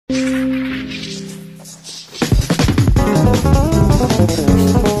Hi,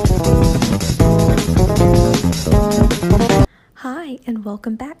 and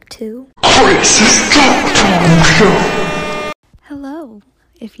welcome back to Hello.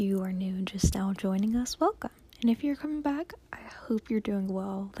 If you are new and just now joining us, welcome. And if you're coming back, I hope you're doing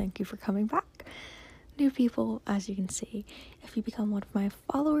well. Thank you for coming back. New people, as you can see, if you become one of my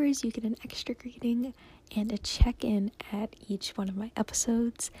followers, you get an extra greeting and a check-in at each one of my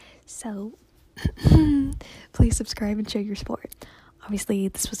episodes. So, please subscribe and show your support. Obviously,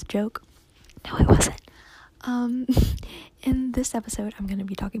 this was a joke. No, it wasn't. In this episode, I'm going to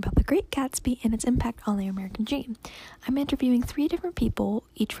be talking about The Great Gatsby and its impact on the American dream. I'm interviewing 3 different people,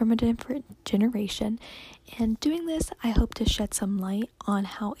 each from a different generation, and doing this, I hope to shed some light on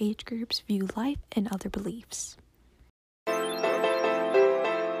how age groups view life and other beliefs.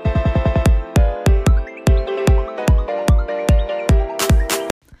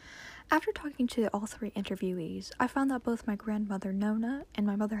 After talking to all 3 interviewees, I found that both my grandmother Nona and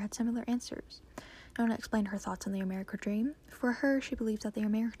my mother had similar answers. Nona explained her thoughts on the American dream. For her, she believes that the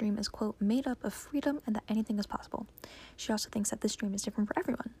American dream is, quote, made up of freedom and that anything is possible. She also thinks that this dream is different for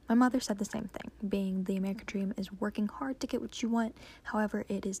everyone. My mother said the same thing, being the American dream is working hard to get what you want, however,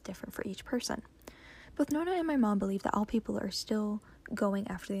 it is different for each person. Both Nona and my mom believe that all people are still going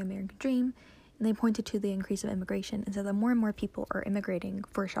after the American dream, and they pointed to the increase of immigration and said that more and more people are immigrating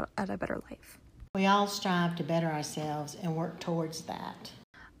for a shot at a better life. We all strive to better ourselves and work towards that.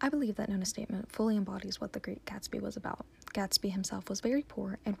 I believe that Nona's statement fully embodies what The Great Gatsby was about. Gatsby himself was very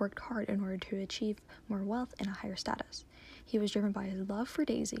poor and worked hard in order to achieve more wealth and a higher status. He was driven by his love for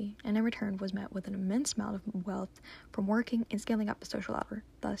Daisy, and in return was met with an immense amount of wealth from working and scaling up the social ladder,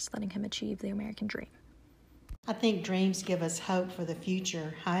 thus letting him achieve the American dream. I think dreams give us hope for the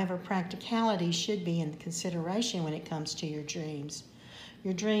future. However, practicality should be in consideration when it comes to your dreams.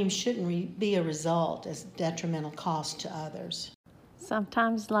 Your dreams shouldn't be a result as detrimental cost to others.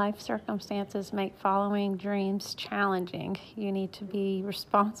 Sometimes life circumstances make following dreams challenging. You need to be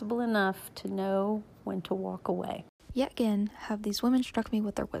responsible enough to know when to walk away. Yet again, have these women struck me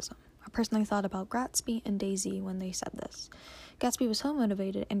with their wisdom. I personally thought about Gatsby and Daisy when they said this. Gatsby was so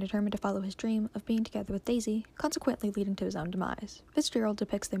motivated and determined to follow his dream of being together with Daisy, consequently leading to his own demise. Fitzgerald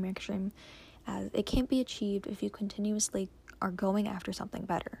depicts the American dream as it can't be achieved if you continuously are going after something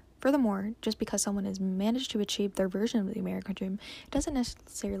better. Furthermore, just because someone has managed to achieve their version of the American dream doesn't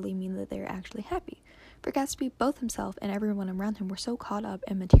necessarily mean that they're actually happy. For Gatsby, both himself and everyone around him were so caught up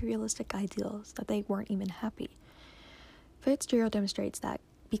in materialistic ideals that they weren't even happy. Fitzgerald demonstrates that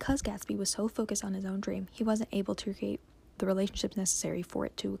because Gatsby was so focused on his own dream, he wasn't able to create the relationships necessary for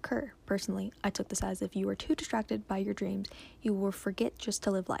it to occur. Personally, I took this as if you were too distracted by your dreams, you will forget just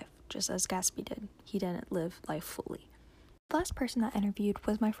to live life, just as Gatsby did. He didn't live life fully. The last person I interviewed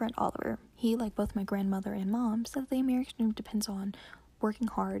was my friend Oliver. He, like both my grandmother and mom, said that the American dream depends on working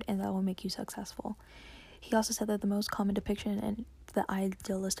hard and that will make you successful. He also said that the most common depiction and the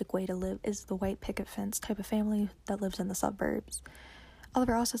idealistic way to live is the white picket fence type of family that lives in the suburbs.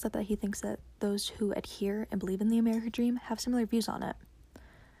 Oliver also said that he thinks that those who adhere and believe in the American dream have similar views on it.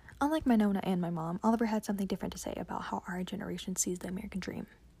 Unlike my Nona and my mom, Oliver had something different to say about how our generation sees the American dream.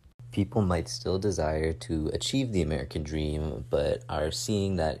 People might still desire to achieve the American dream, but are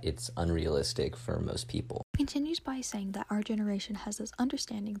seeing that it's unrealistic for most people. He continues by saying that our generation has this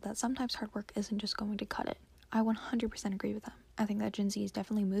understanding that sometimes hard work isn't just going to cut it. I 100% agree with them. I think that Gen Z is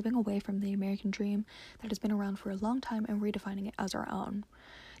definitely moving away from the American dream that has been around for a long time and redefining it as our own.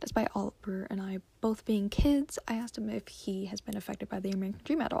 Despite Oliver and I both being kids, I asked him if he has been affected by the American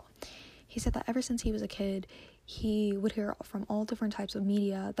dream at all. He said that ever since he was a kid, he would hear from all different types of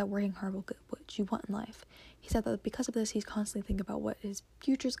media that working hard will get what you want in life. He said that because of this, he's constantly thinking about what his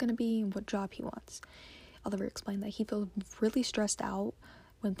future is going to be and what job he wants. Oliver explained that he feels really stressed out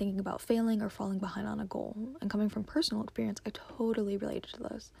when thinking about failing or falling behind on a goal. And coming from personal experience, I totally related to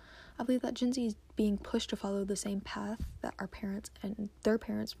this. I believe that Gen Z is being pushed to follow the same path that our parents and their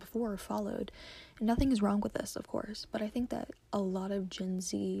parents before followed. And nothing is wrong with this, of course, but I think that a lot of Gen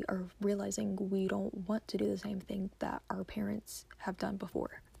Z are realizing we don't want to do the same thing that our parents have done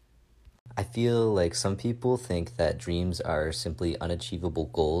before. I feel like some people think that dreams are simply unachievable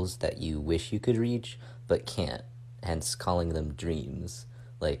goals that you wish you could reach, but can't, hence calling them dreams,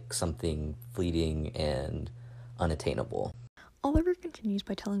 like something fleeting and unattainable. Oliver continues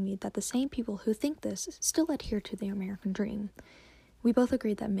by telling me that the same people who think this still adhere to the American dream. We both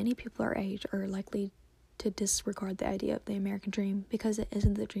agreed that many people our age are likely to disregard the idea of the American dream because it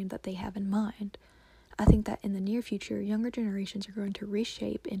isn't the dream that they have in mind. I think that in the near future, younger generations are going to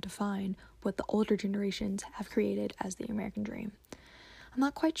reshape and define what the older generations have created as the American dream. I'm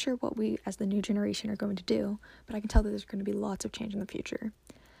not quite sure what we, as the new generation, are going to do, but I can tell that there's going to be lots of change in the future.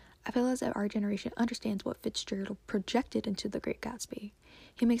 I feel as if our generation understands what Fitzgerald projected into The Great Gatsby.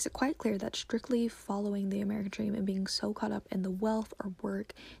 He makes it quite clear that strictly following the American dream and being so caught up in the wealth or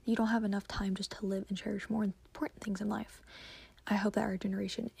work, you don't have enough time just to live and cherish more important things in life. I hope that our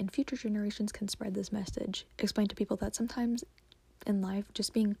generation and future generations can spread this message, explain to people that sometimes in life,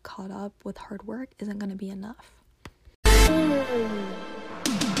 just being caught up with hard work isn't going to be enough.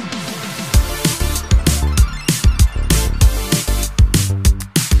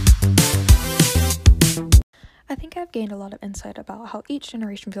 I think I've gained a lot of insight about how each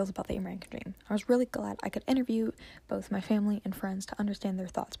generation feels about the American dream. I was really glad I could interview both my family and friends to understand their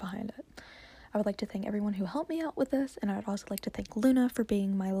thoughts behind it. I would like to thank everyone who helped me out with this, and I would also like to thank Luna for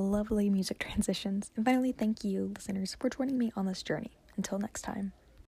being my lovely music transitions. And finally, thank you, listeners, for joining me on this journey. Until next time.